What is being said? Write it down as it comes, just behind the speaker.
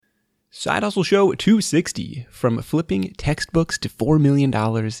Side Hustle Show 260, from flipping textbooks to $4 million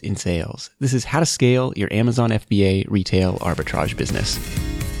in sales. This is how to scale your Amazon FBA retail arbitrage business.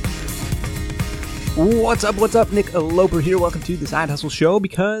 What's up? Nick Loper here. Welcome to the Side Hustle Show,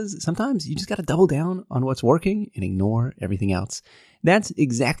 because sometimes you just got to double down on what's working and ignore everything else. That's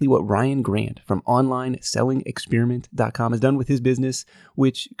exactly what Ryan Grant from OnlineSellingExperiment.com has done with his business,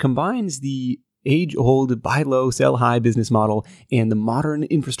 which combines the age-old buy low, sell high business model and the modern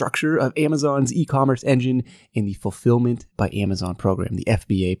infrastructure of Amazon's e-commerce engine and the Fulfillment by Amazon program, the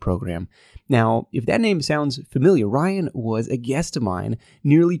FBA program. Now, if that name sounds familiar, Ryan was a guest of mine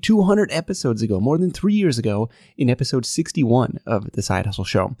nearly 200 episodes ago, more than 3 years ago, in episode 61 of the Side Hustle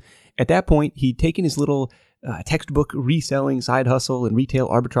Show. At that point, he'd taken his little textbook reselling side hustle and retail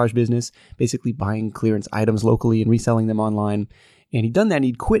arbitrage business, basically buying clearance items locally and reselling them online. And he'd done that, and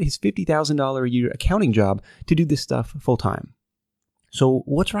he'd quit his $50,000 a year accounting job to do this stuff full time. So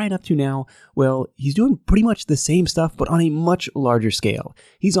what's Ryan up to now? Well, he's doing pretty much the same stuff, but on a much larger scale.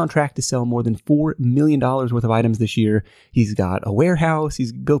 He's on track to sell more than $4 million worth of items this year. He's got a warehouse.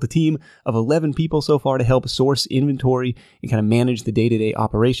 He's built a team of 11 people so far to help source inventory and kind of manage the day-to-day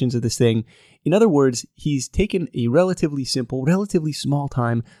operations of this thing. In other words, he's taken a relatively simple, relatively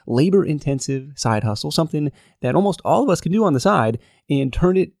small-time, labor-intensive side hustle, something that almost all of us can do on the side, and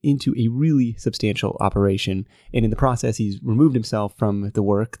turn it into a really substantial operation. And in the process, he's removed himself from the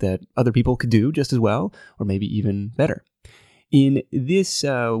work that other people could do just as well, or maybe even better. In this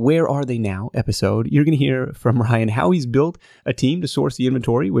Where Are They Now episode, you're going to hear from Ryan how he's built a team to source the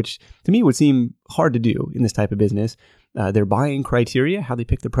inventory, which to me would seem hard to do in this type of business, their buying criteria, how they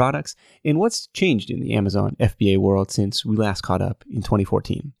pick their products, and what's changed in the Amazon FBA world since we last caught up in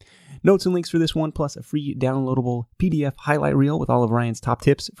 2014. Notes and links for this one, plus a free downloadable PDF highlight reel with all of Ryan's top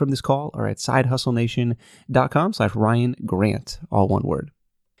tips from this call are at sidehustlenation.com/Ryan Grant, all one word.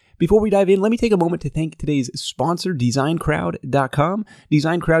 Before we dive in, let me take a moment to thank today's sponsor, DesignCrowd.com.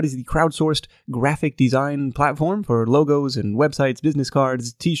 DesignCrowd is the crowdsourced graphic design platform for logos and websites, business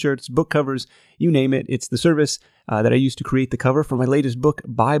cards, t-shirts, book covers, you name it. It's the service that I used to create the cover for my latest book,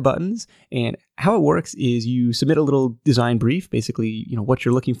 Buy Buttons. And how it works is you submit a little design brief, basically, what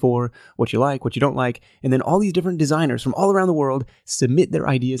you're looking for, what you like, what you don't like, and then all these different designers from all around the world submit their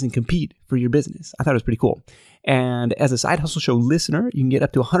ideas and compete for your business. I thought it was pretty cool. And as a Side Hustle Show listener, you can get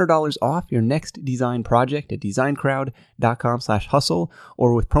up to $100 off your next design project at designcrowd.com/hustle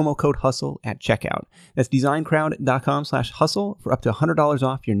or with promo code HUSTLE at checkout. That's designcrowd.com/hustle for up to $100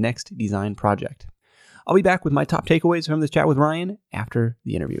 off your next design project. I'll be back with my top takeaways from this chat with Ryan after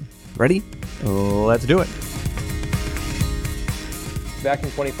the interview. Ready? Let's do it. Back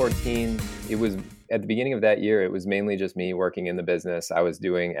in 2014, it was at the beginning of that year, it was mainly just me working in the business. I was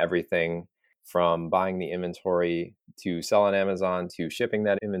doing everything from buying the inventory to sell on Amazon, to shipping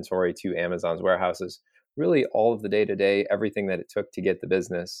that inventory to Amazon's warehouses. Really all of the day-to-day, everything that it took to get the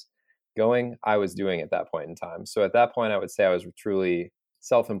business going, I was doing at that point in time. So at that point, I would say I was truly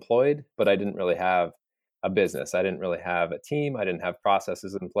self-employed, but I didn't really have a business. I didn't really have a team. I didn't have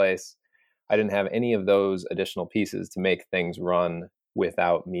processes in place. I didn't have any of those additional pieces to make things run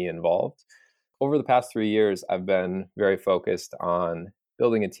without me involved. Over the past 3 years, I've been very focused on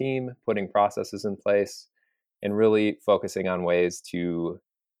building a team, putting processes in place, and really focusing on ways to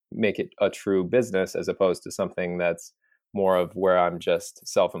make it a true business as opposed to something that's more of where I'm just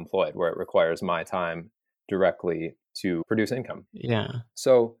self-employed, where it requires my time directly to produce income. Yeah.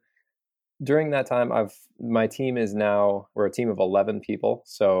 So during that time, my team is now, we're a team of 11 people.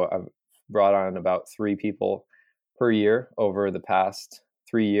 So I've brought on about 3 people per year over the past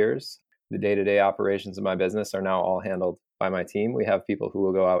 3 years. The day-to-day operations of my business are now all handled by my team. We have people who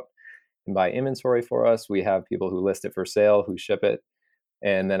will go out and buy inventory for us. We have people who list it for sale, who ship it.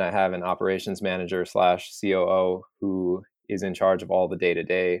 And then I have an operations manager / COO who is in charge of all the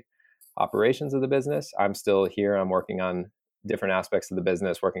day-to-day operations of the business. I'm still here. I'm working on different aspects of the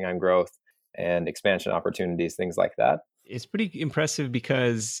business, working on growth and expansion opportunities, things like that. It's pretty impressive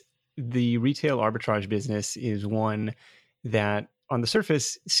because the retail arbitrage business is one that on the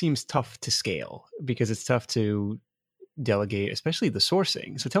surface seems tough to scale because it's tough to delegate, especially the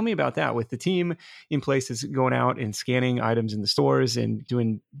sourcing. So tell me about that with the team in place that's going out and scanning items in the stores and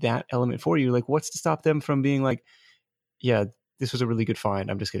doing that element for you. Like, what's to stop them from being like, yeah, this was a really good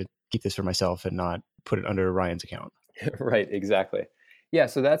find. I'm just going to keep this for myself and not put it under Ryan's account. Right, exactly. Yeah,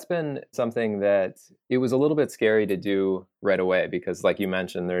 so that's been something that it was a little bit scary to do right away because, like you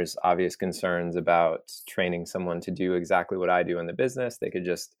mentioned, there's obvious concerns about training someone to do exactly what I do in the business. They could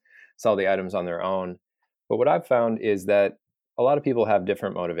just sell the items on their own. But what I've found is that a lot of people have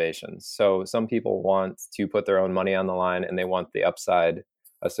different motivations. So some people want to put their own money on the line and they want the upside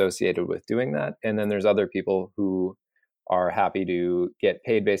associated with doing that. And then there's other people who are happy to get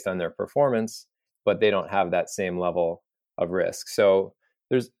paid based on their performance, but they don't have that same level of risk. So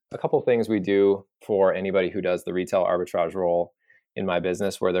there's a couple things we do for anybody who does the retail arbitrage role in my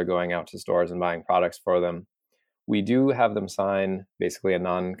business where they're going out to stores and buying products for them. We do have them sign basically a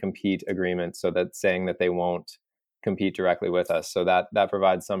non-compete agreement, so that's saying that they won't compete directly with us. So that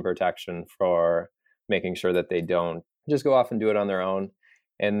provides some protection for making sure that they don't just go off and do it on their own.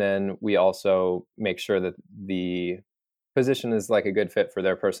 And then we also make sure that the position is like a good fit for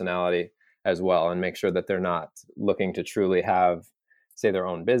their personality as well, and make sure that they're not looking to truly have, say, their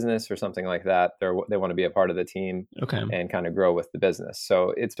own business or something like that. They want to be a part of the team and kind of grow with the business.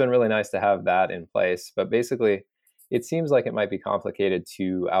 So it's been really nice to have that in place. But basically, it seems like it might be complicated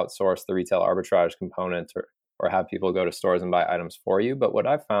to outsource the retail arbitrage component or have people go to stores and buy items for you. But what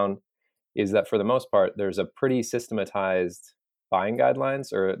I've found is that for the most part, there's a pretty systematized buying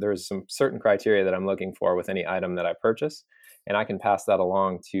guidelines, or there's some certain criteria that I'm looking for with any item that I purchase. And I can pass that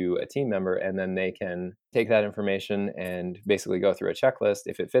along to a team member, and then they can take that information and basically go through a checklist.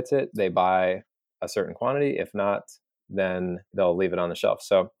 If it fits it, they buy a certain quantity. If not, then they'll leave it on the shelf.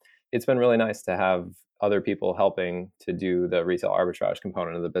 So it's been really nice to have other people helping to do the retail arbitrage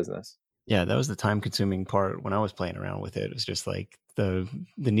component of the business. Yeah, that was the time-consuming part when I was playing around with it. It was just like the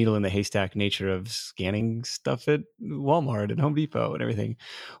needle in the haystack nature of scanning stuff at Walmart and Home Depot and everything.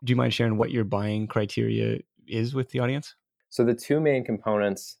 Do you mind sharing what your buying criteria is with the audience? So the two main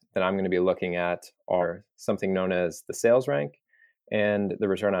components that I'm going to be looking at are something known as the sales rank and the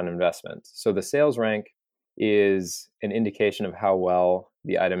return on investment. So the sales rank is an indication of how well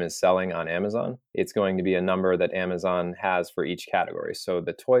the item is selling on Amazon. It's going to be a number that Amazon has for each category. So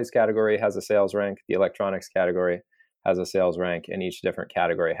the toys category has a sales rank, the electronics category has a sales rank, and each different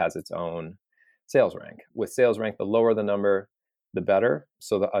category has its own sales rank. With sales rank, the lower the number, the better.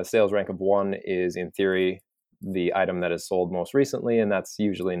 So a sales rank of 1 is, in theory, the item that is sold most recently, and that's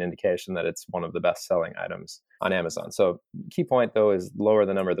usually an indication that it's one of the best-selling items on Amazon. So key point, though, is lower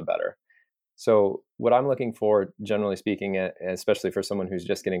the number, the better. So what I'm looking for, generally speaking, especially for someone who's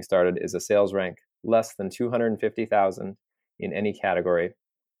just getting started, is a sales rank less than 250,000 in any category.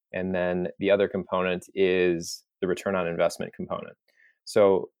 And then the other component is the return on investment component.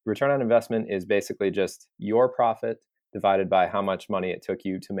 So return on investment is basically just your profit divided by how much money it took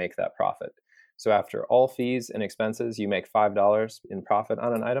you to make that profit. So after all fees and expenses, you make $5 in profit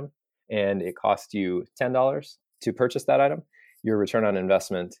on an item, and it cost you $10 to purchase that item. Your return on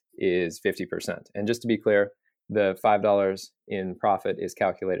investment is 50%. And just to be clear, the $5 in profit is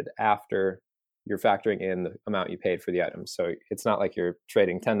calculated after you're factoring in the amount you paid for the item. So it's not like you're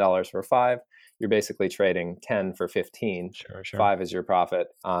trading $10 for 5. You're basically trading 10 for 15. Sure. 5 is your profit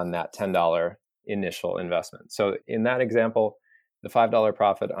on that $10 initial investment. So in that example, the $5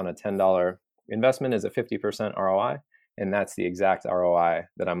 profit on a $10 investment is a 50% ROI. And that's the exact ROI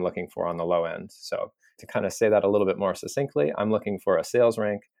that I'm looking for on the low end. So to kind of say that a little bit more succinctly, I'm looking for a sales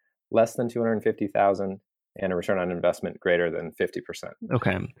rank less than 250,000 and a return on investment greater than 50%.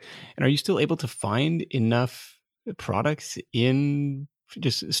 Okay. And are you still able to find enough products in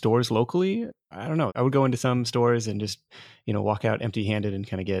just stores locally? I don't know. I would go into some stores and just, walk out empty-handed and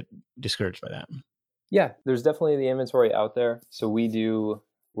kind of get discouraged by that. Yeah, there's definitely the inventory out there. So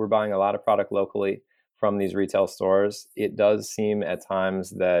we're buying a lot of product locally from these retail stores. It does seem at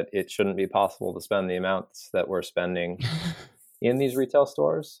times that it shouldn't be possible to spend the amounts that we're spending in these retail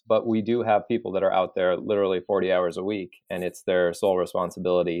stores, but we do have people that are out there literally 40 hours a week, and it's their sole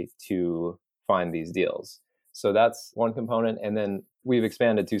responsibility to find these deals. So that's one component. And then we've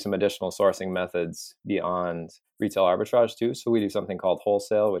expanded to some additional sourcing methods beyond retail arbitrage too. So we do something called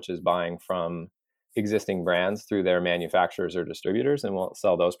wholesale, which is buying from existing brands through their manufacturers or distributors, and we'll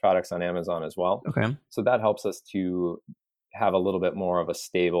sell those products on Amazon as well. Okay. So that helps us to have a little bit more of a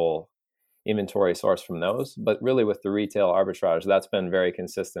stable inventory source from those. But really with the retail arbitrage, that's been very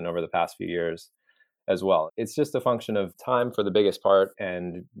consistent over the past few years as well. It's just a function of time for the biggest part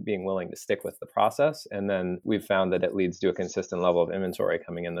and being willing to stick with the process. And then we've found that it leads to a consistent level of inventory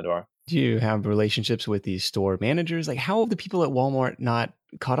coming in the door. Do you have relationships with these store managers? Like, how have the people at Walmart not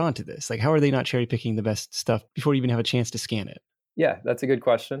caught on to this? Like, how are they not cherry picking the best stuff before you even have a chance to scan it? Yeah, that's a good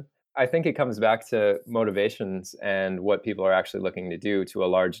question. I think it comes back to motivations and what people are actually looking to do to a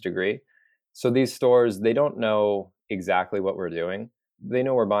large degree. So these stores, they don't know exactly what we're doing. They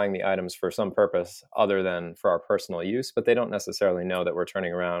know we're buying the items for some purpose other than for our personal use, but they don't necessarily know that we're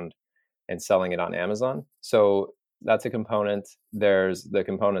turning around and selling it on Amazon. So that's a component. There's the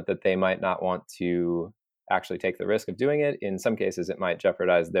component that they might not want to actually take the risk of doing it. In some cases, it might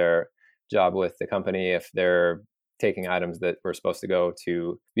jeopardize their job with the company if they're taking items that were supposed to go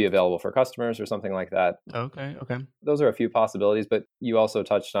to be available for customers or something like that. Okay. Those are a few possibilities, but you also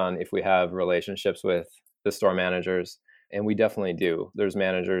touched on if we have relationships with the store managers, and we definitely do. There's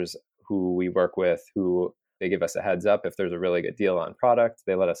managers who we work with who they give us a heads up if there's a really good deal on product.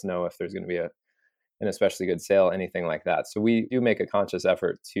 They let us know if there's going to be an especially good sale, anything like that. So we do make a conscious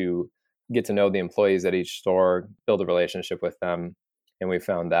effort to get to know the employees at each store, build a relationship with them. And we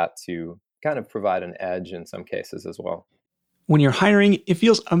found that to kind of provide an edge in some cases as well. When you're hiring, it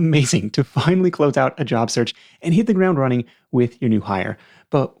feels amazing to finally close out a job search and hit the ground running with your new hire.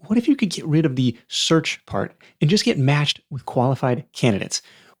 But what if you could get rid of the search part and just get matched with qualified candidates?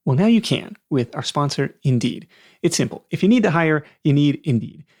 Well, now you can with our sponsor, Indeed. It's simple. If you need to hire, you need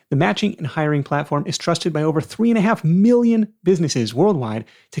Indeed. The matching and hiring platform is trusted by over 3.5 million businesses worldwide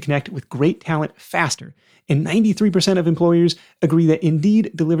to connect with great talent faster. And 93% of employers agree that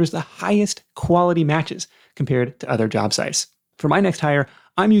Indeed delivers the highest quality matches compared to other job sites. For my next hire,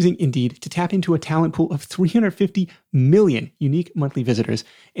 I'm using Indeed to tap into a talent pool of 350 million unique monthly visitors.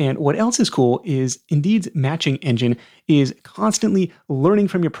 And what else is cool is Indeed's matching engine is constantly learning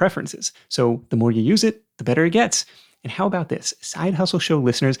from your preferences. So the more you use it, the better it gets. And how about this? Side Hustle Show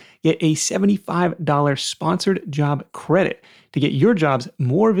listeners get a $75 sponsored job credit to get your jobs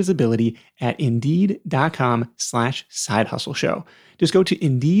more visibility at Indeed.com/sidehustleshow. Just go to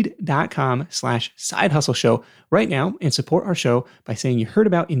Indeed.com/sidehustleshow right now and support our show by saying you heard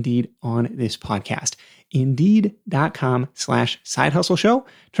about Indeed on this podcast. Indeed.com/sidehustleshow.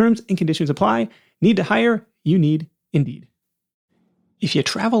 Terms and conditions apply. Need to hire? You need Indeed. If you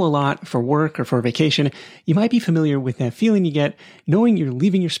travel a lot for work or for vacation, you might be familiar with that feeling you get knowing you're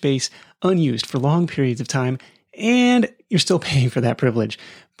leaving your space unused for long periods of time and you're still paying for that privilege.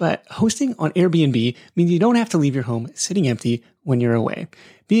 But hosting on Airbnb means you don't have to leave your home sitting empty when you're away.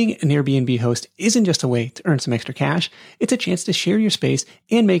 Being an Airbnb host isn't just a way to earn some extra cash, it's a chance to share your space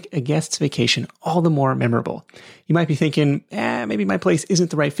and make a guest's vacation all the more memorable. You might be thinking, maybe my place isn't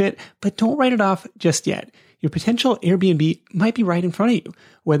the right fit, but don't write it off just yet. Your potential Airbnb might be right in front of you.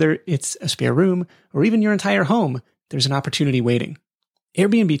 Whether it's a spare room or even your entire home, there's an opportunity waiting.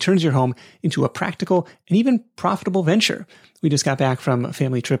 Airbnb turns your home into a practical and even profitable venture. We just got back from a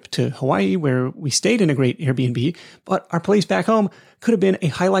family trip to Hawaii where we stayed in a great Airbnb, but our place back home could have been a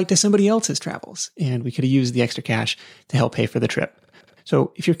highlight to somebody else's travels, and we could have used the extra cash to help pay for the trip.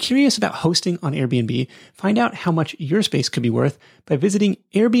 So if you're curious about hosting on Airbnb, find out how much your space could be worth by visiting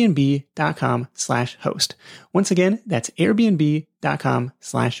airbnb.com/host. Once again, that's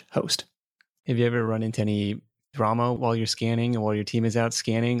airbnb.com/host. Have you ever run into any drama while you're scanning and while your team is out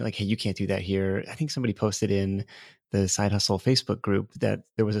scanning? Like, hey, you can't do that here. I think somebody posted in the Side Hustle Facebook group that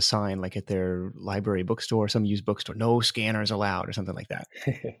there was a sign like at their library bookstore, some used bookstore, no scanners allowed or something like that.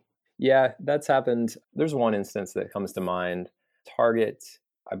 Yeah, that's happened. There's one instance that comes to mind. Target,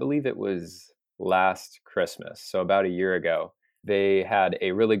 I believe it was last Christmas, so about a year ago, they had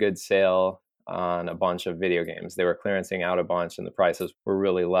a really good sale on a bunch of video games. They were clearancing out a bunch and the prices were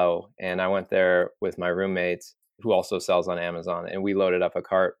really low. And I went there with my roommate who also sells on Amazon, and we loaded up a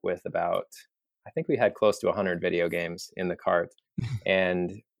cart with about, I think we had close to 100 video games in the cart.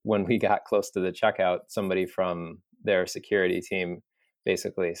 And when we got close to the checkout, somebody from their security team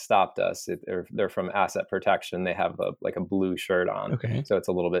basically stopped us. They're from asset protection. They have a blue shirt on. Okay. So it's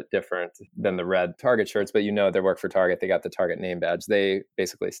a little bit different than the red Target shirts, but they work for Target. They got the Target name badge. They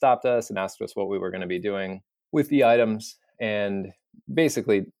basically stopped us and asked us what we were going to be doing with the items and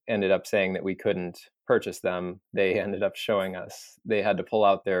basically ended up saying that we couldn't purchase them. They ended up showing us they had to pull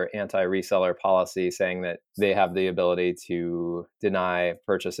out their anti-reseller policy saying that they have the ability to deny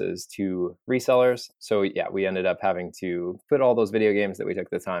purchases to resellers. So yeah, we ended up having to put all those video games that we took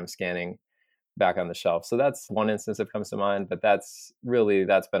the time scanning back on the shelf. So that's one instance that comes to mind, but that's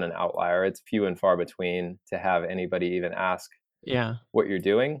been an outlier. It's few and far between to have anybody even ask what you're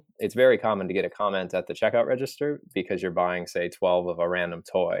doing. It's very common to get a comment at the checkout register because you're buying, say, 12 of a random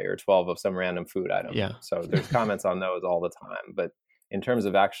toy or 12 of some random food item. Yeah. So there's comments on those all the time. But in terms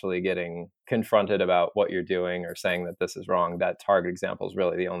of actually getting confronted about what you're doing or saying that this is wrong, that Target example is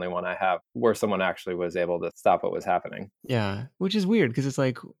really the only one I have where someone actually was able to stop what was happening. Yeah, which is weird because it's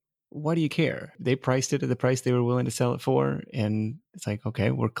like, why do you care? They priced it at the price they were willing to sell it for. And it's like,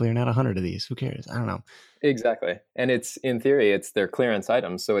 okay, we're clearing out 100 of these. Who cares? I don't know. Exactly. And it's, in theory, it's their clearance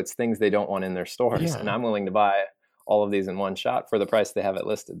items. So it's things they don't want in their stores. Yeah. And I'm willing to buy all of these in one shot for the price they have it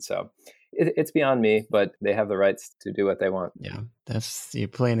listed. So It's beyond me, but they have the rights to do what they want. Yeah, you're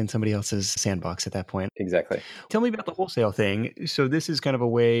playing in somebody else's sandbox at that point. Exactly. Tell me about the wholesale thing. So this is kind of a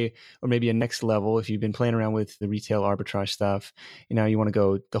way, or maybe a next level. If you've been playing around with the retail arbitrage stuff, and now you want to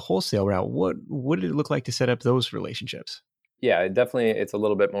go the wholesale route. What did it look like to set up those relationships? Yeah, it's a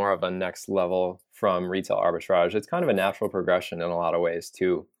little bit more of a next level from retail arbitrage. It's kind of a natural progression in a lot of ways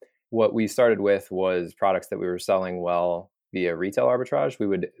too. What we started with was products that we were selling well via retail arbitrage. We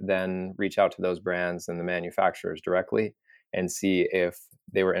would then reach out to those brands and the manufacturers directly and see if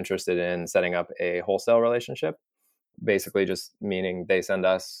they were interested in setting up a wholesale relationship. Basically, just meaning they send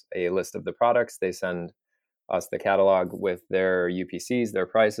us a list of the products, they send us the catalog with their UPCs, their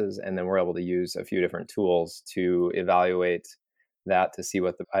prices, and then we're able to use a few different tools to evaluate that to see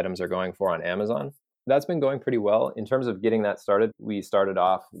what the items are going for on Amazon. That's been going pretty well. In terms of getting that started, we started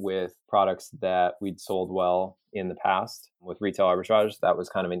off with products that we'd sold well in the past with retail arbitrage. That was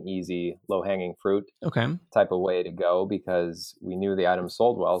kind of an easy, low-hanging fruit type of way to go because we knew the items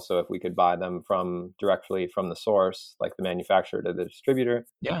sold well. So if we could buy them directly from the source, like the manufacturer to the distributor,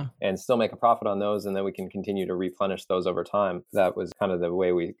 and still make a profit on those, and then we can continue to replenish those over time. That was kind of the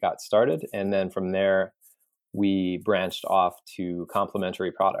way we got started. And then from there, we branched off to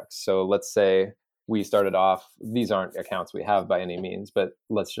complementary products. So let's say we started off, these aren't accounts we have by any means, but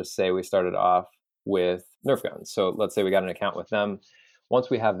let's just say we started off with Nerf guns. So let's say we got an account with them. Once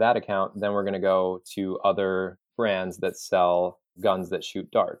we have that account, then we're going to go to other brands that sell guns that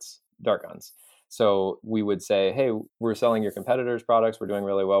shoot dart guns. So we would say, hey, we're selling your competitors' products. We're doing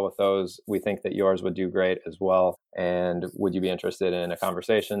really well with those. We think that yours would do great as well. And would you be interested in a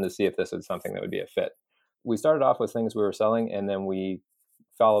conversation to see if this is something that would be a fit? We started off with things we were selling, and then we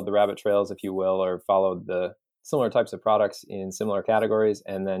followed the rabbit trails, if you will, or followed the similar types of products in similar categories,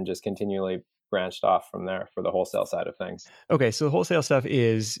 and then just continually branched off from there for the wholesale side of things. Okay, so the wholesale stuff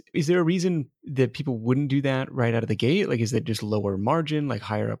is there a reason that people wouldn't do that right out of the gate? Like, is it just lower margin, like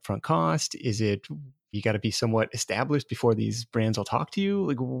higher upfront cost? Is it you got to be somewhat established before these brands will talk to you?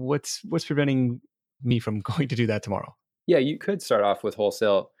 Like, what's preventing me from going to do that tomorrow? Yeah, you could start off with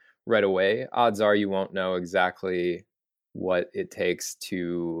wholesale right away. Odds are you won't know exactly what it takes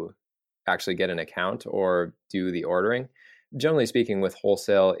to actually get an account or do the ordering. Generally speaking, with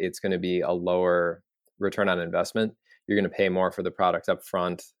wholesale, it's going to be a lower return on investment. You're going to pay more for the product up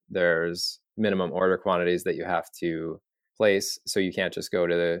front. There's minimum order quantities that you have to place. So you can't just go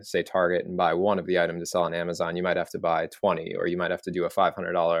to, say, Target and buy one of the items to sell on Amazon. You might have to buy 20, or you might have to do a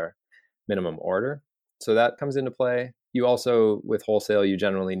 $500 minimum order. So that comes into play. You also, with wholesale, you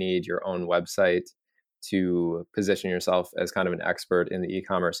generally need your own website to position yourself as kind of an expert in the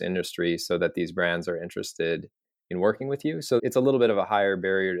e-commerce industry so that these brands are interested in working with you. So it's a little bit of a higher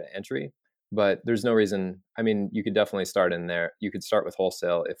barrier to entry, but there's no reason. I mean, you could definitely start in there. You could start with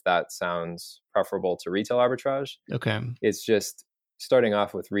wholesale if that sounds preferable to retail arbitrage. Okay. It's just starting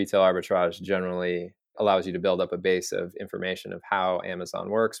off with retail arbitrage generally allows you to build up a base of information of how Amazon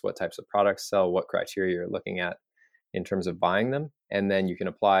works, what types of products sell, what criteria you're looking at in terms of buying them. And then you can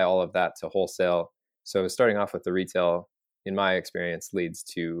apply all of that to wholesale. So starting off with the retail, in my experience, leads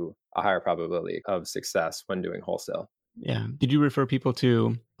to a higher probability of success when doing wholesale. Yeah. Did you refer people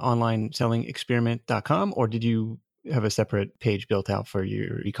to onlinesellingexperiment.com, or did you have a separate page built out for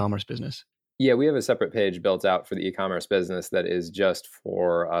your e-commerce business? Yeah, we have a separate page built out for the e-commerce business that is just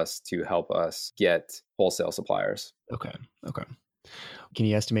for us to help us get wholesale suppliers. Okay. Can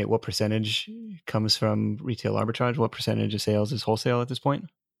you estimate what percentage comes from retail arbitrage? What percentage of sales is wholesale at this point?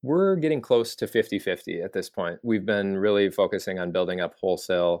 We're getting close to 50-50 at this point. We've been really focusing on building up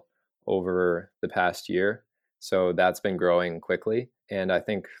wholesale over the past year. So that's been growing quickly. And I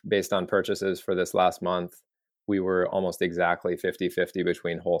think based on purchases for this last month, we were almost exactly 50-50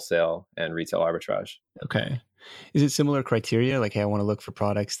 between wholesale and retail arbitrage. Okay. Is it similar criteria? Like, hey, I want to look for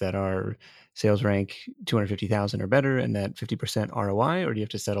products that are sales rank 250,000 or better and that 50% ROI, or do you have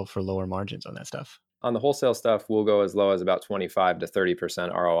to settle for lower margins on that stuff? On the wholesale stuff, we'll go as low as about 25 to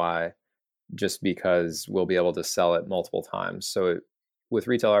 30% ROI just because we'll be able to sell it multiple times. So with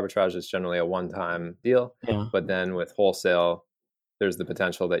retail arbitrage, it's generally a one-time deal. Yeah. But then with wholesale, there's the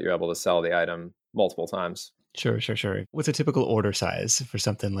potential that you're able to sell the item multiple times. Sure. What's a typical order size for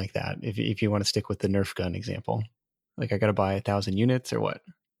something like that? If you want to stick with the Nerf gun example, like I got to buy 1,000 units or what?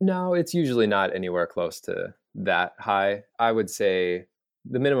 No, it's usually not anywhere close to that high. I would say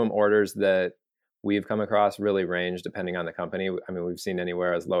the minimum orders that we've come across really range depending on the company. I mean, we've seen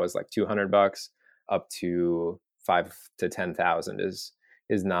anywhere as low as like $200 up to 5 to 10,000 is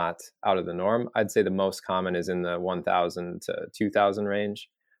not out of the norm. I'd say the most common is in the 1,000 to 2,000 range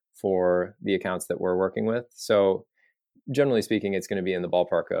for the accounts that we're working with. So generally speaking, it's going to be in the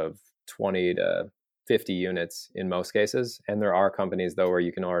ballpark of 20 to 50 units in most cases. And there are companies, though, where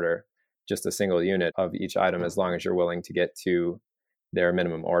you can order just a single unit of each item as long as you're willing to get to their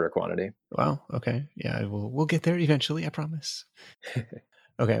minimum order quantity. Wow. Okay. Yeah, we'll get there eventually, I promise.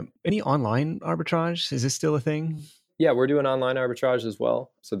 Okay. Any online arbitrage? Is this still a thing? Yeah, we're doing online arbitrage as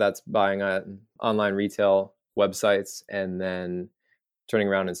well. So that's buying on online retail websites and then turning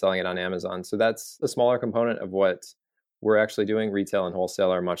around and selling it on Amazon. So that's a smaller component of what we're actually doing. Retail and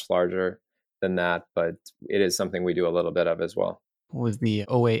wholesale are much larger than that, but it is something we do a little bit of as well. Was the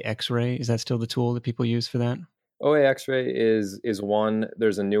OA X-ray, is that still the tool that people use for that? OA X-ray is one.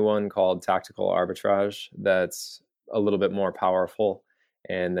 There's a new one called Tactical Arbitrage that's a little bit more powerful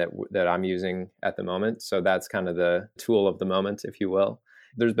and that I'm using at the moment. So that's kind of the tool of the moment, if you will.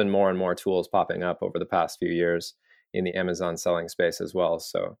 There's been more and more tools popping up over the past few years in the Amazon selling space as well.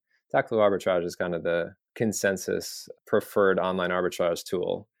 So Tactical Arbitrage is kind of the consensus preferred online arbitrage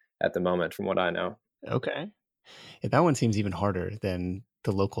tool at the moment, from what I know. Okay. Yeah, that one seems even harder than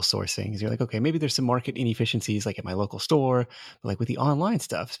the local sourcing. You're like, okay, maybe there's some market inefficiencies like at my local store, but like with the online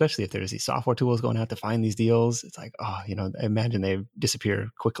stuff, especially if there's these software tools going out to find these deals, it's like, oh, I imagine they disappear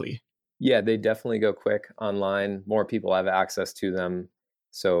quickly. Yeah, they definitely go quick online. More people have access to them.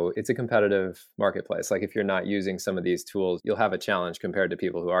 So it's a competitive marketplace. Like if you're not using some of these tools, you'll have a challenge compared to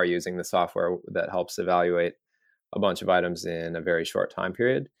people who are using the software that helps evaluate a bunch of items in a very short time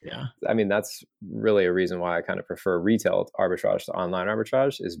period. Yeah. I mean, that's really a reason why I kind of prefer retail arbitrage to online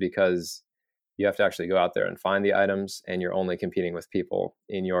arbitrage, is because you have to actually go out there and find the items, and you're only competing with people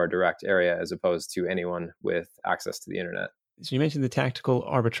in your direct area as opposed to anyone with access to the internet. So you mentioned the tactical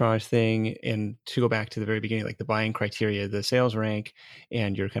arbitrage thing, and to go back to the very beginning, like the buying criteria, the sales rank,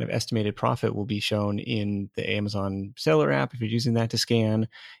 and your kind of estimated profit will be shown in the Amazon seller app if you're using that to scan.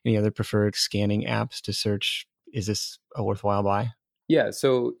 Any other preferred scanning apps to search, is this a worthwhile buy? Yeah,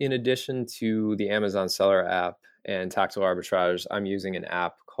 so in addition to the Amazon seller app and tactical arbitrage, I'm using an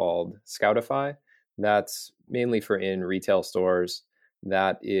app called Scoutify. That's mainly for in retail stores.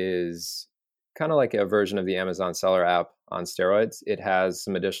 That is kind of like a version of the Amazon seller app on steroids. It has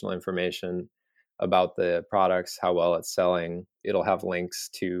some additional information about the products, how well it's selling. It'll have links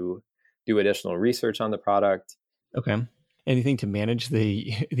to do additional research on the product. Okay. Anything to manage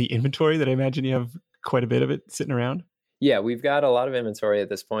the inventory that I imagine you have quite a bit of it sitting around? Yeah, we've got a lot of inventory at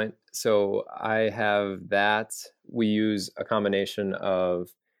this point. So I have that. We use a combination of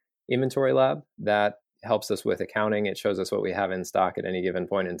Inventory Lab that helps us with accounting. It shows us what we have in stock at any given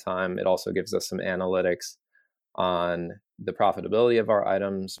point in time. It also gives us some analytics on the profitability of our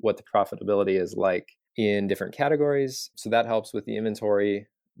items, what the profitability is like in different categories. So that helps with the inventory.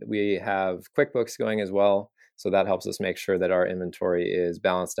 We have QuickBooks going as well. So that helps us make sure that our inventory is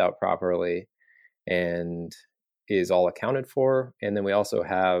balanced out properly and is all accounted for. And then we also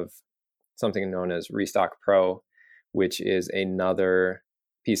have something known as Restock Pro, which is another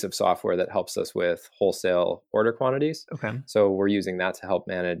piece of software that helps us with wholesale order quantities. Okay. So we're using that to help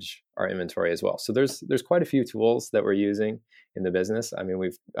manage our inventory as well. So there's quite a few tools that we're using in the business. I mean,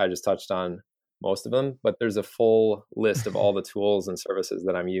 I just touched on most of them, but there's a full list of all the tools and services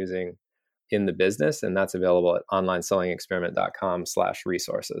that I'm using in the business, and that's available at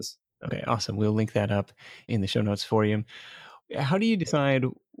onlinesellingexperiment.com/resources. Okay, awesome. We'll link that up in the show notes for you. How do you decide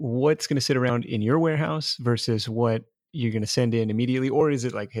what's going to sit around in your warehouse versus what you're going to send in immediately? Or is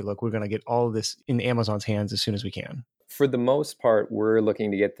it like, hey, look, we're going to get all of this in Amazon's hands as soon as we can? For the most part, we're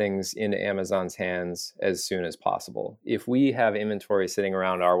looking to get things into Amazon's hands as soon as possible. If we have inventory sitting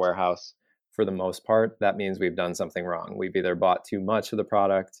around our warehouse, for the most part, that means we've done something wrong. We've either bought too much of the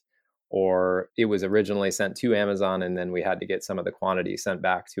product, or it was originally sent to Amazon and then we had to get some of the quantity sent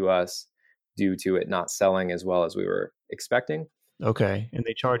back to us due to it not selling as well as we were expecting. Okay. And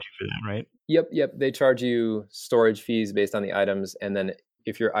they charge you for that, right? Yep. They charge you storage fees based on the items. And then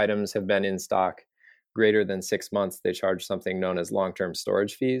if your items have been in stock greater than 6 months, they charge something known as long-term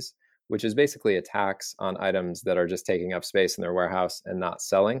storage fees, which is basically a tax on items that are just taking up space in their warehouse and not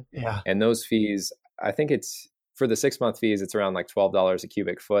selling. Yeah. And those fees, I think it's for the 6-month fees, it's around like $12 a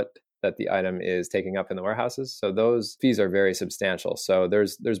cubic foot that the item is taking up in the warehouses. So those fees are very substantial. So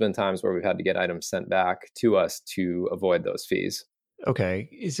there's been times where we've had to get items sent back to us to avoid those fees. Okay.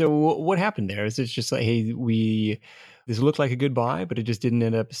 So what happened there? Is it just like, hey, this looked like a good buy, but it just didn't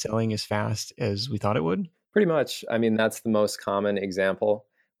end up selling as fast as we thought it would? Pretty much. I mean, that's the most common example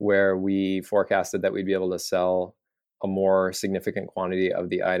where we forecasted that we'd be able to sell a more significant quantity of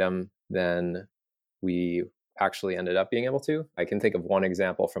the item than we actually ended up being able to. I can think of one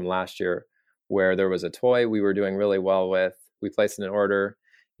example from last year where there was a toy we were doing really well with. We placed an order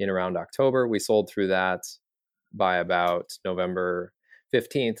in around October. We sold through that by about November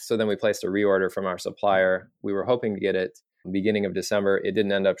 15th. So then we placed a reorder from our supplier. We were hoping to get it beginning of December. It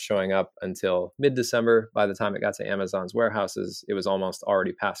didn't end up showing up until mid-December. By the time it got to Amazon's warehouses, it was almost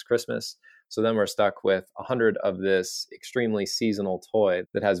already past Christmas. So then we're stuck with 100 of this extremely seasonal toy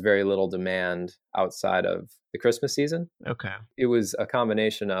that has very little demand outside of the Christmas season. Okay. It was a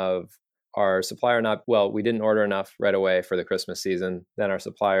combination of our supplier we didn't order enough right away for the Christmas season. Then our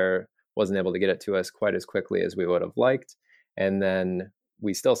supplier wasn't able to get it to us quite as quickly as we would have liked. And then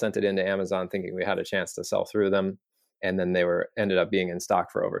we still sent it into Amazon thinking we had a chance to sell through them. And then they ended up being in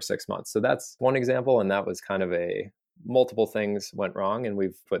stock for over 6 months. So that's one example. And that was kind of multiple things went wrong, and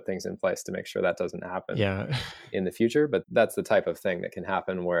we've put things in place to make sure that doesn't happen in the future. But that's the type of thing that can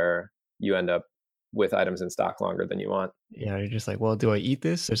happen where you end up with items in stock longer than you want. Yeah, you're just like, well, do I eat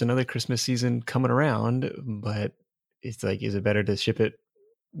this? There's another Christmas season coming around, but it's like, is it better to ship it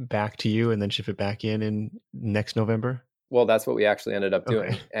back to you and then ship it back in next November? Well, that's what we actually ended up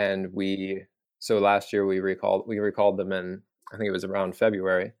doing. Okay. And so last year we recalled them in, I think it was around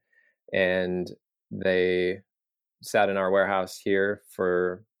February, and they sat in our warehouse here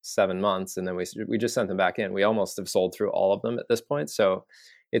for 7 months, and then we just sent them back in. We almost have sold through all of them at this point. So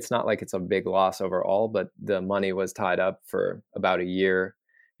it's not like it's a big loss overall, but the money was tied up for about a year,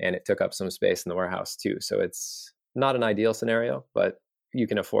 and it took up some space in the warehouse too. So it's not an ideal scenario, but you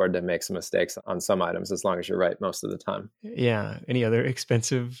can afford to make some mistakes on some items as long as you're right most of the time. Yeah. Any other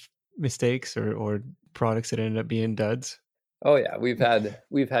expensive mistakes or products that ended up being duds? Oh yeah, we've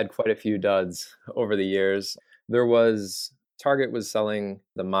had quite a few duds over the years. Target was selling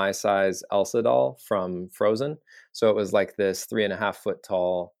the My Size Elsa doll from Frozen. So it was like this 3.5 foot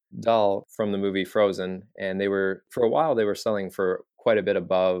tall doll from the movie Frozen. And for a while, they were selling for quite a bit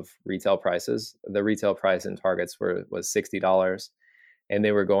above retail prices. The retail price in Targets was $60. And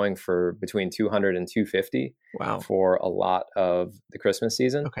they were going for between $200 and $250 for a lot of the Christmas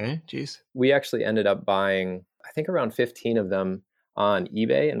season. Okay, geez. We actually ended up buying, I think, around 15 of them on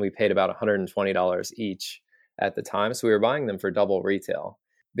eBay, and we paid about $120 each at the time. So we were buying them for double retail.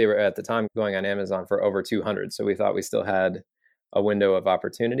 They were at the time going on Amazon for over $200. So we thought we still had a window of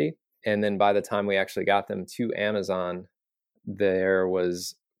opportunity. And then by the time we actually got them to Amazon, there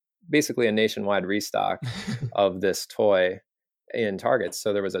was basically a nationwide restock of this toy in Targets.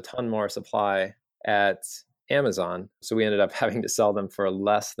 So there was a ton more supply at Amazon. So we ended up having to sell them for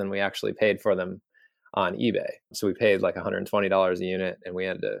less than we actually paid for them on eBay. So we paid like $120 a unit, and we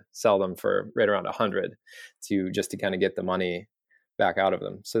had to sell them for right around $100 to kind of get the money back out of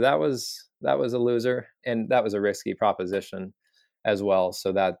them. So that was a loser, and that was a risky proposition as well.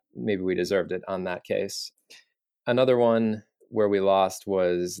 So that maybe we deserved it on that case. Another one where we lost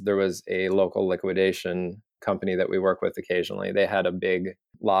there was a local liquidation company that we work with occasionally. They had a big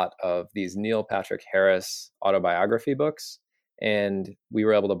lot of these Neil Patrick Harris autobiography books, and we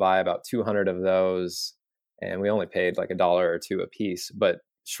were able to buy about 200 of those, and we only paid like $1 or $2 a piece. But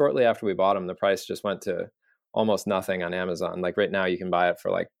shortly after we bought them, the price just went to almost nothing on Amazon. Like right now, you can buy it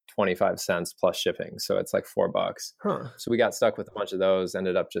for like 25 cents plus shipping, so it's like $4. So we got stuck with a bunch of those,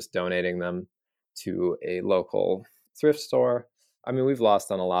 ended up just donating them to a local thrift store. I mean, we've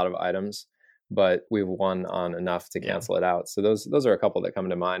lost on a lot of items, but we've won on enough to cancel it out. So those are a couple that come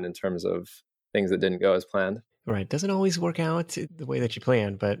to mind in terms of things that didn't go as planned. Right. Doesn't always work out the way that you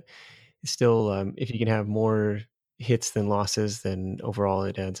planned, but still, if you can have more hits than losses, then overall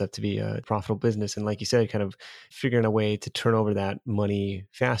it adds up to be a profitable business. And like you said, kind of figuring a way to turn over that money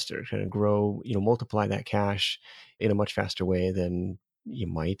faster, kind of grow, multiply that cash in a much faster way than you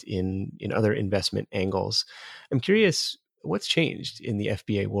might in other investment angles. I'm curious, what's changed in the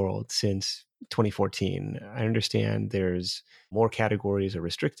FBA world since 2014? I understand there's more categories are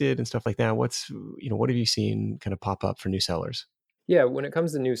restricted and stuff like that. What have you seen kind of pop up for new sellers? Yeah, when it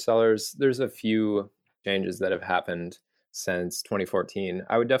comes to new sellers, there's a few changes that have happened since 2014.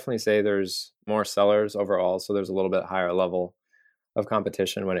 I would definitely say there's more sellers overall, so there's a little bit higher level of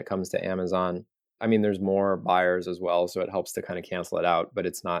competition when it comes to Amazon. I mean, there's more buyers as well, so it helps to kind of cancel it out, but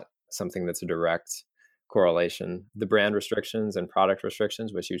it's not something that's a direct correlation. The brand restrictions and product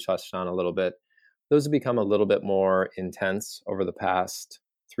restrictions, which you touched on a little bit, those have become a little bit more intense over the past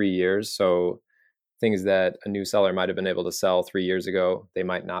 3 years. So things that a new seller might have been able to sell 3 years ago, they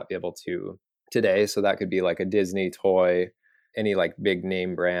might not be able to today. So that could be like a Disney toy, any like big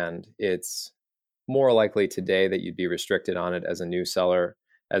name brand. It's more likely today that you'd be restricted on it as a new seller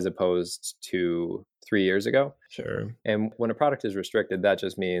as opposed to 3 years ago. Sure. And when a product is restricted, that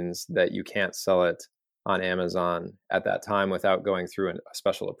just means that you can't sell it on Amazon at that time without going through a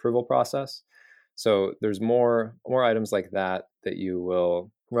special approval process. So there's more items like that you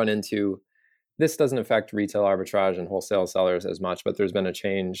will run into. This doesn't affect retail arbitrage and wholesale sellers as much, but there's been a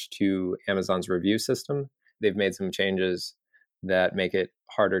change to Amazon's review system. They've made some changes that make it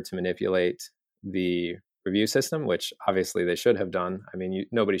harder to manipulate the review system, which obviously they should have done. I mean,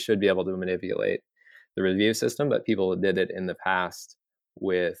 nobody should be able to manipulate the review system, but people did it in the past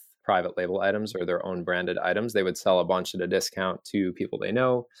with private label items or their own branded items. They would sell a bunch at a discount to people they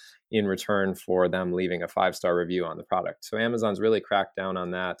know in return for them leaving a 5-star review on the product. So Amazon's really cracked down on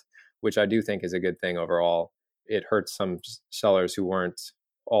that, which I do think is a good thing overall. It hurts some sellers who weren't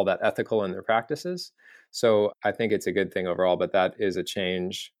all that ethical in their practices. So I think it's a good thing overall, but that is a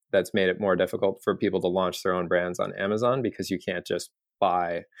change that's made it more difficult for people to launch their own brands on Amazon because you can't just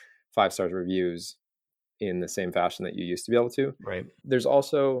buy 5-star reviews in the same fashion that you used to be able to. Right. There's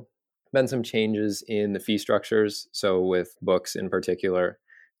also been some changes in the fee structures. So with books in particular,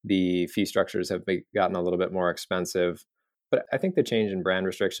 the fee structures have gotten a little bit more expensive. But I think the change in brand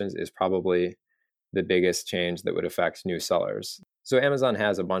restrictions is probably the biggest change that would affect new sellers. So Amazon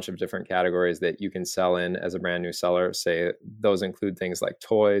has a bunch of different categories that you can sell in as a brand new seller. Say those include things like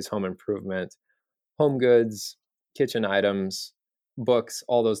toys, home improvement, home goods, kitchen items, books.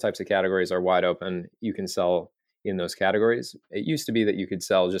 All those types of categories are wide open. You can sell in those categories. It used to be that you could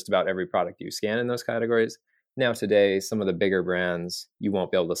sell just about every product you scan in those categories. Now today, some of the bigger brands, you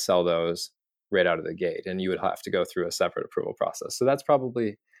won't be able to sell those right out of the gate, and you would have to go through a separate approval process. So that's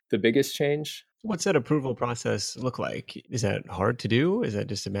probably the biggest change. What's that approval process look like? Is that hard to do? Is that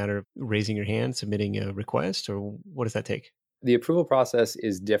just a matter of raising your hand, submitting a request, or what does that take? The approval process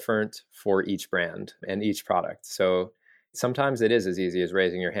is different for each brand and each product. So sometimes it is as easy as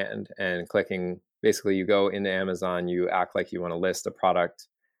raising your hand and clicking. Basically, you go into Amazon, you act like you want to list a product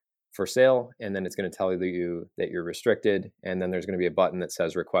for sale, and then it's going to tell you that you're restricted, and then there's going to be a button that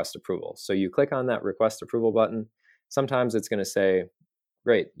says request approval. So you click on that request approval button. Sometimes it's going to say,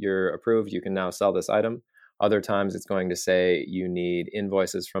 great, you're approved, you can now sell this item. Other times it's going to say you need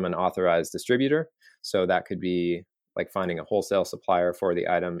invoices from an authorized distributor. So that could be like finding a wholesale supplier for the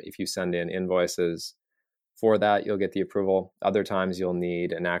item. If you send in invoices for that, you'll get the approval. Other times you'll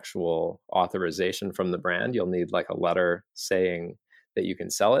need an actual authorization from the brand. You'll need like a letter saying that you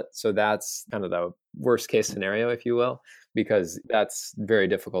can sell it. So that's kind of the worst case scenario, if you will, because that's very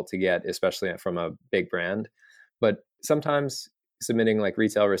difficult to get, especially from a big brand. But sometimes submitting like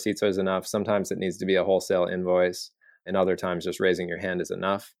retail receipts is enough. Sometimes it needs to be a wholesale invoice, and other times just raising your hand is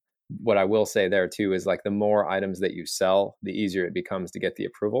enough. What I will say there too is like the more items that you sell, the easier it becomes to get the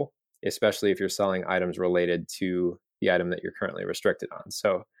approval, especially if you're selling items related to the item that you're currently restricted on.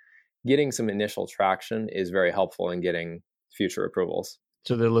 So getting some initial traction is very helpful in getting future approvals.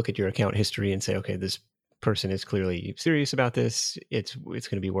 So they'll look at your account history and say, okay, this person is clearly serious about this. It's going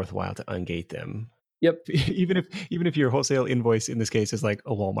to be worthwhile to ungate them. Yep. even if your wholesale invoice in this case is like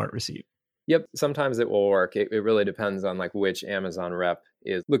a Walmart receipt. Yep. Sometimes it will work. It really depends on like which Amazon rep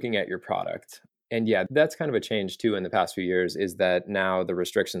is looking at your product. And yeah, that's kind of a change too in the past few years, is that now the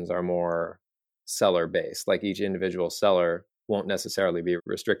restrictions are more seller based. Like each individual seller won't necessarily be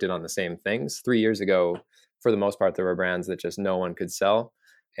restricted on the same things. 3 years ago, for the most part, there were brands that just no one could sell.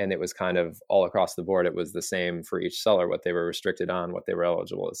 And it was kind of all across the board. It was the same for each seller, what they were restricted on, what they were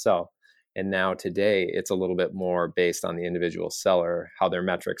eligible to sell. And now today, it's a little bit more based on the individual seller, how their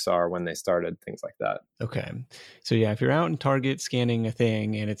metrics are when they started, things like that. Okay. So yeah, if you're out in Target scanning a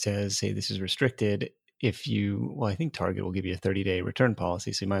thing and it says, hey, this is restricted, I think Target will give you a 30-day return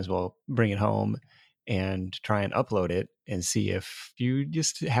policy. So you might as well bring it home and try and upload it and see if you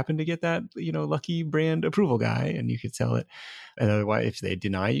just happen to get that, lucky brand approval guy and you could sell it. And otherwise, if they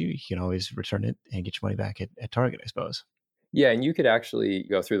deny you, you can always return it and get your money back at Target, I suppose. Yeah, and you could actually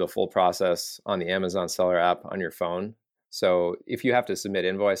go through the full process on the Amazon Seller app on your phone. So if you have to submit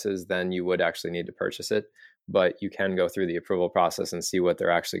invoices, then you would actually need to purchase it. But you can go through the approval process and see what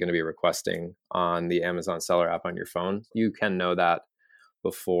they're actually going to be requesting on the Amazon Seller app on your phone. You can know that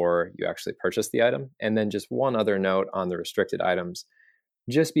before you actually purchase the item. And then just one other note on the restricted items.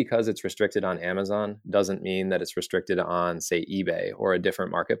 Just because it's restricted on Amazon doesn't mean that it's restricted on, say, eBay or a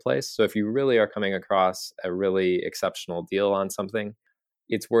different marketplace. So if you really are coming across a really exceptional deal on something,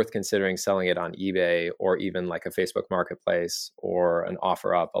 it's worth considering selling it on eBay or even like a Facebook marketplace or an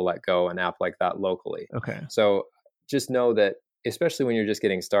OfferUp, a Letgo, an app like that locally. Okay. So just know that, especially when you're just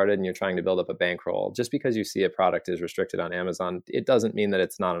getting started and you're trying to build up a bankroll, just because you see a product is restricted on Amazon, it doesn't mean that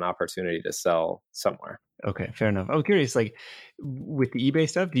it's not an opportunity to sell somewhere. Okay, fair enough. I was curious, like with the eBay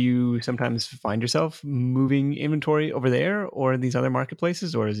stuff, do you sometimes find yourself moving inventory over there or in these other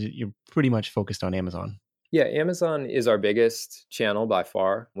marketplaces, or is it you're pretty much focused on Amazon? Yeah, Amazon is our biggest channel by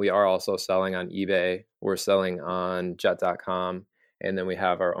far. We are also selling on eBay. We're selling on jet.com. And then we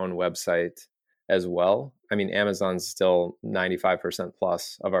have our own website as well. I mean, Amazon's still 95%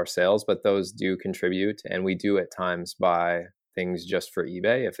 plus of our sales, but those do contribute. And we do at times buy things just for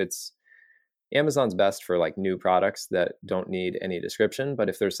eBay. If it's Amazon's best for like new products that don't need any description. But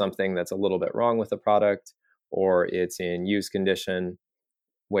if there's something that's a little bit wrong with the product or it's in used condition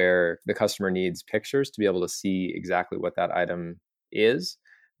where the customer needs pictures to be able to see exactly what that item is,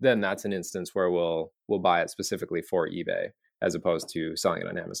 then that's an instance where we'll buy it specifically for eBay as opposed to selling it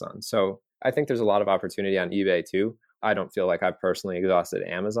on Amazon. So I think there's a lot of opportunity on eBay too. I don't feel like I've personally exhausted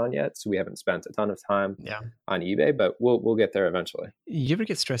Amazon yet, so we haven't spent a ton of time on eBay, but we'll get there eventually. You ever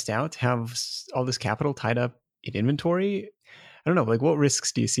get stressed out to have all this capital tied up in inventory? I don't know, like what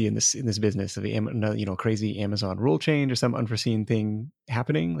risks do you see in this business of the crazy Amazon rule change or some unforeseen thing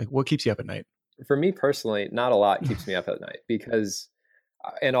happening? Like what keeps you up at night? For me personally, not a lot keeps me up at night because,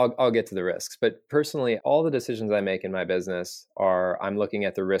 and I'll get to the risks, but personally, all the decisions I make in my business I'm looking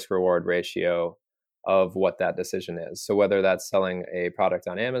at the risk reward ratio of what that decision is. So whether that's selling a product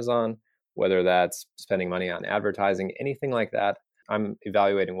on Amazon, whether that's spending money on advertising, anything like that, I'm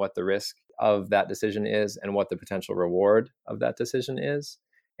evaluating what the risk of that decision is and what the potential reward of that decision is.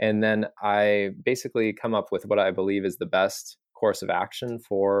 And then I basically come up with what I believe is the best course of action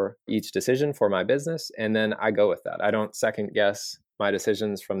for each decision for my business. And then I go with that. I don't second guess my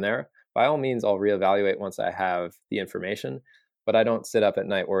decisions from there. By all means, I'll reevaluate once I have the information, but I don't sit up at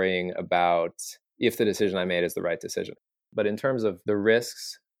night worrying about if the decision I made is the right decision. But in terms of the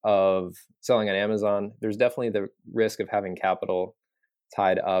risks of selling on Amazon, there's definitely the risk of having capital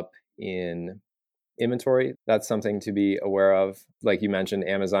tied up in inventory. That's something to be aware of. Like you mentioned,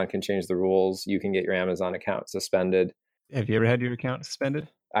 Amazon can change the rules. You can get your Amazon account suspended. Have you ever had your account suspended?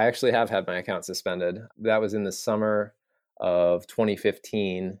 I actually have had my account suspended. That was in the summer of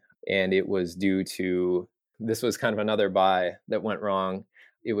 2015, and it was due to, this was kind of another buy that went wrong.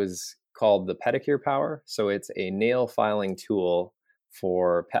 It was called the Pedicure Power. So it's a nail filing tool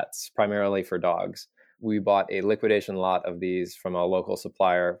for pets, primarily for dogs. We bought a liquidation lot of these from a local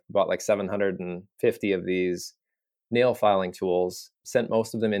supplier, bought like 750 of these nail filing tools, sent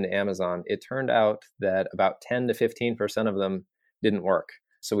most of them into Amazon. It turned out that about 10 to 15% of them didn't work.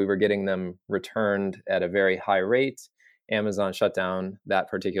 So we were getting them returned at a very high rate. Amazon shut down that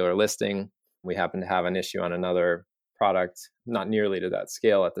particular listing. We happened to have an issue on another product, not nearly to that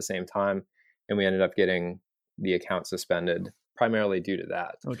scale at the same time. And we ended up getting the account suspended primarily due to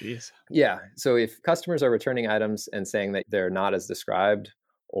that. Oh, geez. Yeah. So if customers are returning items and saying that they're not as described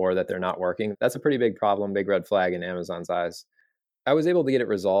or that they're not working, that's a pretty big problem, big red flag in Amazon's eyes. I was able to get it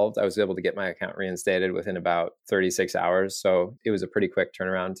resolved. I was able to get my account reinstated within about 36 hours. So it was a pretty quick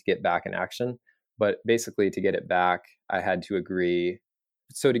turnaround to get back in action. But basically, to get it back, I had to agree.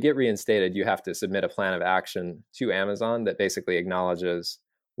 So to get reinstated, you have to submit a plan of action to Amazon that basically acknowledges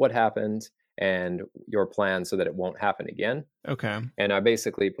what happened and your plan so that it won't happen again. Okay. And I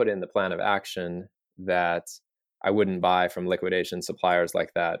basically put in the plan of action that I wouldn't buy from liquidation suppliers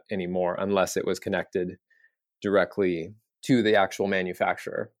like that anymore unless it was connected directly to the actual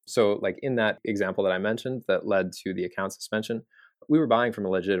manufacturer. So like in that example that I mentioned that led to the account suspension, we were buying from a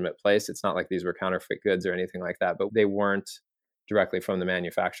legitimate place. It's not like these were counterfeit goods or anything like that, but they weren't directly from the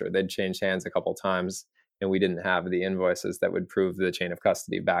manufacturer. They'd changed hands a couple of times and we didn't have the invoices that would prove the chain of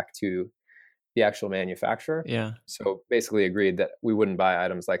custody back to the actual manufacturer. Yeah. So basically agreed that we wouldn't buy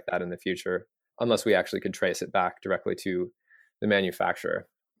items like that in the future unless we actually could trace it back directly to the manufacturer.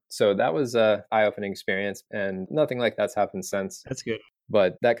 So that was an eye-opening experience and nothing like that's happened since. That's good.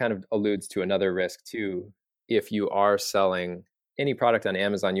 But that kind of alludes to another risk too. If you are selling any product on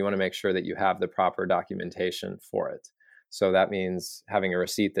Amazon, you want to make sure that you have the proper documentation for it. So that means having a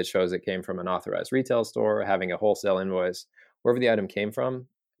receipt that shows it came from an authorized retail store, having a wholesale invoice, wherever the item came from.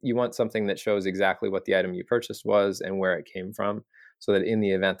 You want something that shows exactly what the item you purchased was and where it came from, so that in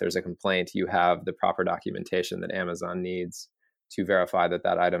the event there's a complaint, you have the proper documentation that Amazon needs to verify that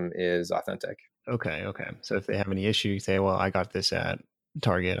that item is authentic. Okay. So if they have any issue, you say, well, I got this at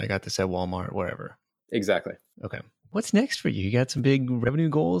Target, I got this at Walmart, wherever. Exactly. Okay. What's next for you? You got some big revenue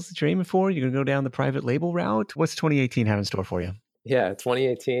goals that you're aiming for? You're going to go down the private label route? What's 2018 have in store for you? Yeah,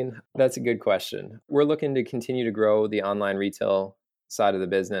 2018, that's a good question. We're looking to continue to grow the online retail side of the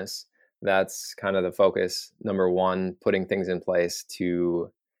business. That's kind of the focus. Number one, putting things in place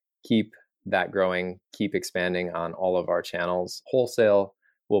to keep that growing, keep expanding on all of our channels. Wholesale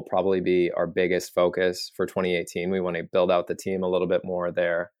will probably be our biggest focus for 2018. We want to build out the team a little bit more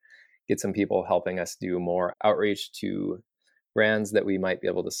there, get some people helping us do more outreach to brands that we might be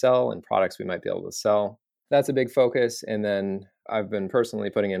able to sell and products we might be able to sell. That's a big focus. And then I've been personally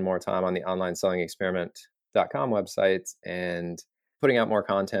putting in more time on the online selling experiment.com website and putting out more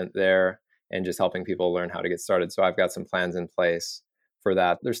content there and just helping people learn how to get started. So I've got some plans in place for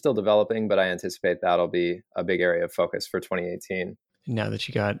that. They're still developing, but I anticipate that'll be a big area of focus for 2018. Now that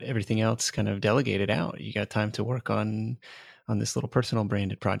you got everything else kind of delegated out, you got time to work on this little personal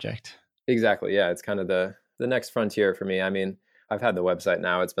branded project. Exactly. Yeah. It's kind of the next frontier for me. I mean, I've had the website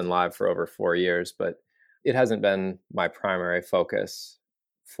now, it's been live for over 4 years, but it hasn't been my primary focus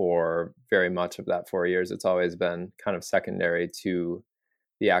for very much of that 4 years. It's always been kind of secondary to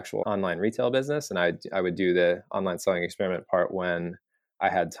the actual online retail business. And I would do the online selling experiment part when I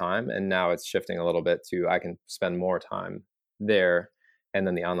had time. And now it's shifting a little bit to I can spend more time there. And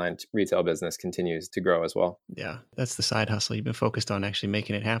then the online retail business continues to grow as well. Yeah, that's the side hustle. You've been focused on actually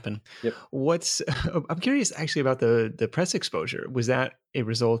making it happen. Yep. I'm curious actually about the press exposure. Was that a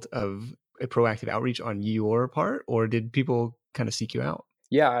result of a proactive outreach on your part, or did people kind of seek you out?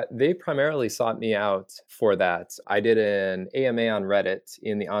 Yeah, they primarily sought me out for that. I did an AMA on Reddit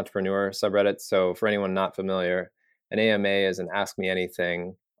in the entrepreneur subreddit. So for anyone not familiar, an AMA is an Ask Me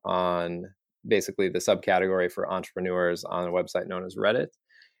Anything on basically the subcategory for entrepreneurs on a website known as Reddit.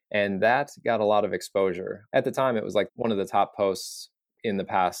 And that got a lot of exposure. At the time, it was like one of the top posts in the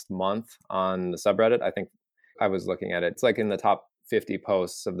past month on the subreddit. I think I was looking at it. It's like in the top 50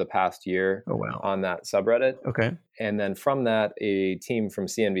 posts of the past year on that subreddit. Okay. And then from that, a team from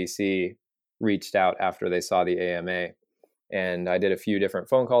CNBC reached out after they saw the AMA. And I did a few different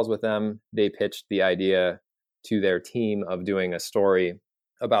phone calls with them. They pitched the idea to their team of doing a story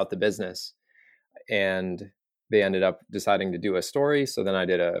about the business. And they ended up deciding to do a story. So then I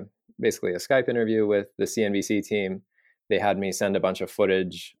did basically a Skype interview with the CNBC team. They had me send a bunch of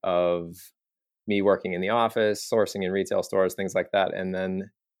footage of me working in the office, sourcing in retail stores, things like that. And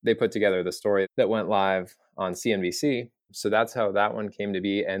then they put together the story that went live on CNBC. So that's how that one came to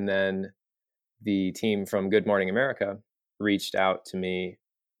be. And then the team from Good Morning America reached out to me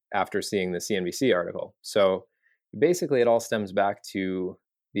after seeing the CNBC article. So basically it all stems back to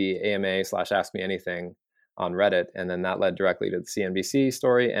the AMA/Ask Me Anything on Reddit. And then that led directly to the CNBC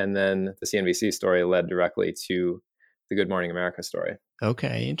story. And then the CNBC story led directly to the Good Morning America story.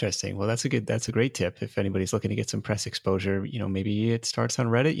 Okay, interesting. Well, that's a great tip. If anybody's looking to get some press exposure, maybe it starts on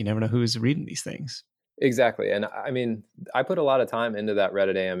Reddit. You never know who's reading these things. Exactly. And I mean, I put a lot of time into that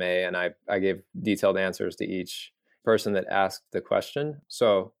Reddit AMA, and I gave detailed answers to each person that asked the question.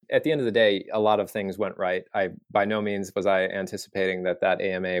 So at the end of the day, a lot of things went right. By no means was I anticipating that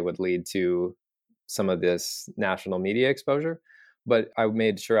AMA would lead to some of this national media exposure, but I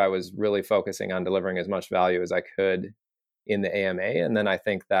made sure I was really focusing on delivering as much value as I could in the AMA. And then I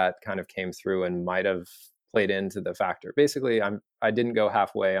think that kind of came through and might have played into the factor. Basically, I didn't go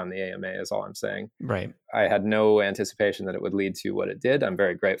halfway on the AMA is all I'm saying. Right. I had no anticipation that it would lead to what it did. I'm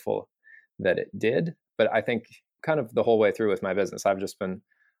very grateful that it did. But I think kind of the whole way through with my business, I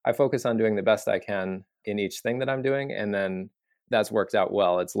focus on doing the best I can in each thing that I'm doing. And then that's worked out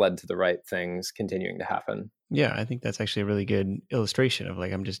well. It's led to the right things continuing to happen. Yeah, I think that's actually a really good illustration of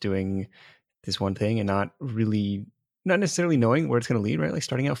like, I'm just doing this one thing and not necessarily knowing where it's going to lead, right? Like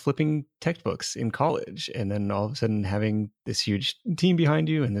starting out flipping textbooks in college and then all of a sudden having this huge team behind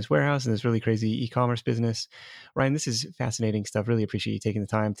you and this warehouse and this really crazy e-commerce business. Ryan, this is fascinating stuff. Really appreciate you taking the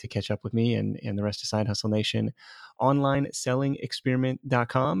time to catch up with me and the rest of Side Hustle Nation.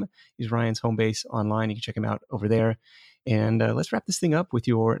 OnlineSellingExperiment.com is Ryan's home base online. You can check him out over there. And let's wrap this thing up with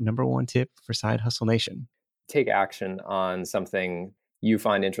your number one tip for Side Hustle Nation. Take action on something you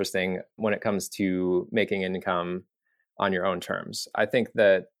find interesting when it comes to making income on your own terms. I think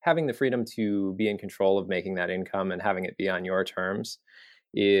that having the freedom to be in control of making that income and having it be on your terms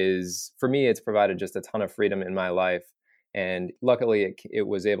is, for me, it's provided just a ton of freedom in my life. And luckily, it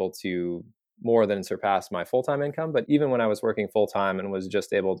was able to more than surpass my full-time income. But even when I was working full-time and was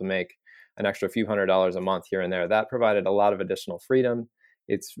just able to make an extra few $100s a month here and there, that provided a lot of additional freedom.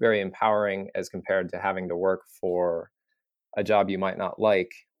 It's very empowering as compared to having to work for a job you might not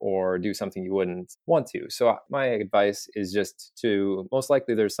like or do something you wouldn't want to. So my advice is just to, most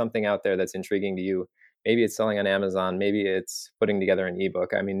likely there's something out there that's intriguing to you. Maybe it's selling on Amazon. Maybe it's putting together an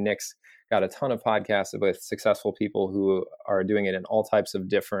ebook. I mean, Nick's got a ton of podcasts with successful people who are doing it in all types of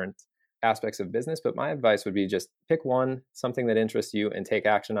different aspects of business. But my advice would be just pick one, something that interests you, and take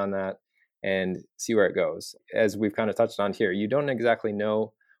action on that and see where it goes. As we've kind of touched on here, you don't exactly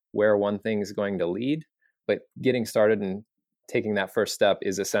know where one thing is going to lead, but getting started and taking that first step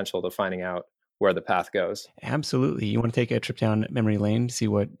is essential to finding out where the path goes. Absolutely. You want to take a trip down memory lane to see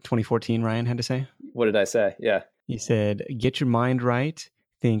what 2014 Ryan had to say? What did I say? Yeah. He said, get your mind right.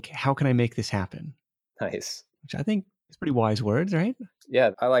 Think, how can I make this happen? Nice. Which I think is pretty wise words, right?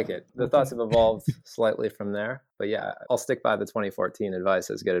 Yeah, I like it. The thoughts have evolved slightly from there. But yeah, I'll stick by the 2014 advice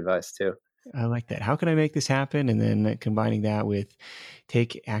as good advice too. I like that. How can I make this happen? And then combining that with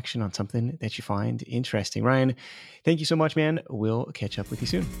take action on something that you find interesting. Ryan, thank you so much, man. We'll catch up with you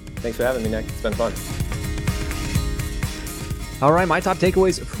soon. Thanks for having me, Nick. It's been fun. All right, my top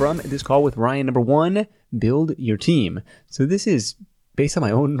takeaways from this call with Ryan. Number one, build your team. So this is based on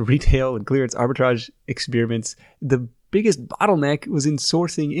my own retail and clearance arbitrage experiments. The biggest bottleneck was in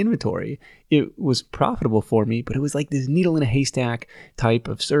sourcing inventory. It was profitable for me, but it was like this needle in a haystack type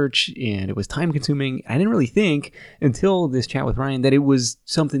of search, and it was time consuming. I didn't really think until this chat with Ryan that it was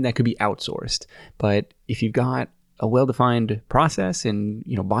something that could be outsourced. But if you've got a well-defined process and,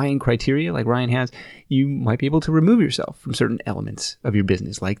 buying criteria like Ryan has, you might be able to remove yourself from certain elements of your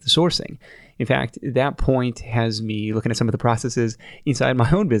business, like the sourcing. In fact, that point has me looking at some of the processes inside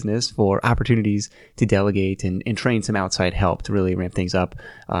my own business for opportunities to delegate and train some outside help to really ramp things up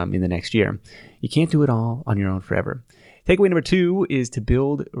in the next year. You can't do it all on your own forever. Takeaway number two is to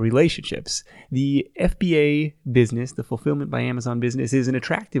build relationships. The FBA business, the Fulfillment by Amazon business, is an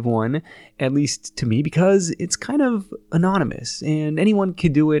attractive one, at least to me, because it's kind of anonymous and anyone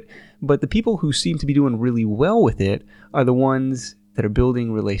can do it. But the people who seem to be doing really well with it are the ones that are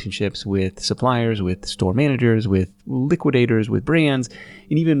building relationships with suppliers, with store managers, with liquidators, with brands,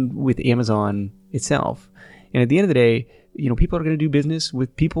 and even with Amazon itself. And at the end of the day, people are going to do business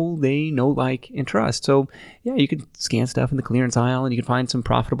with people they know, like, and trust. So yeah, you can scan stuff in the clearance aisle and you can find some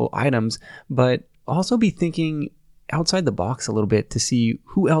profitable items, but also be thinking outside the box a little bit to see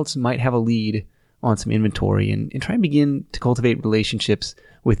who else might have a lead on some inventory and try and begin to cultivate relationships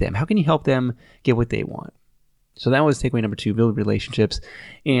with them. How can you help them get what they want? So that was takeaway number two, build relationships.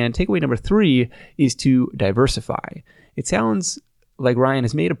 And takeaway number three is to diversify. It sounds like Ryan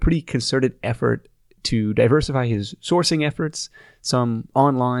has made a pretty concerted effort to diversify his sourcing efforts, some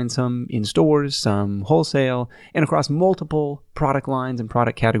online, some in stores, some wholesale, and across multiple product lines and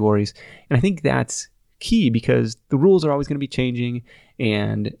product categories. And I think that's key because the rules are always going to be changing.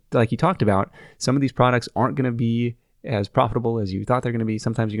 And like you talked about, some of these products aren't going to be as profitable as you thought they're going to be.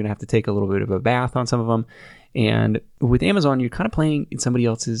 Sometimes you're going to have to take a little bit of a bath on some of them. And with Amazon, you're kind of playing in somebody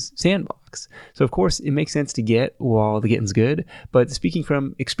else's sandbox. So of course, it makes sense to get while the getting's good. But speaking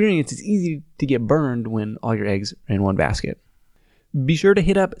from experience, it's easy to get burned when all your eggs are in one basket. Be sure to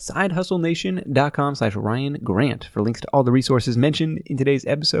hit up sidehustlenation.com/Ryan Grant for links to all the resources mentioned in today's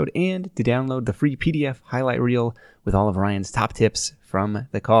episode and to download the free PDF highlight reel with all of Ryan's top tips from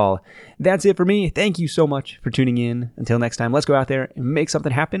the call. That's it for me. Thank you so much for tuning in. Until next time, let's go out there and make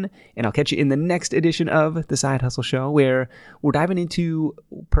something happen. And I'll catch you in the next edition of The Side Hustle Show, where we're diving into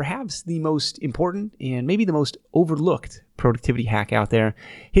perhaps the most important and maybe the most overlooked productivity hack out there.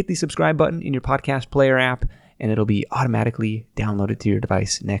 Hit the subscribe button in your podcast player app, and it'll be automatically downloaded to your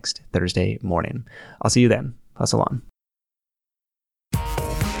device next Thursday morning. I'll see you then. Hustle on.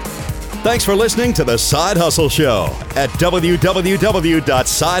 Thanks for listening to The Side Hustle Show at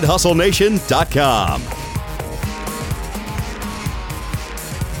www.sidehustlenation.com.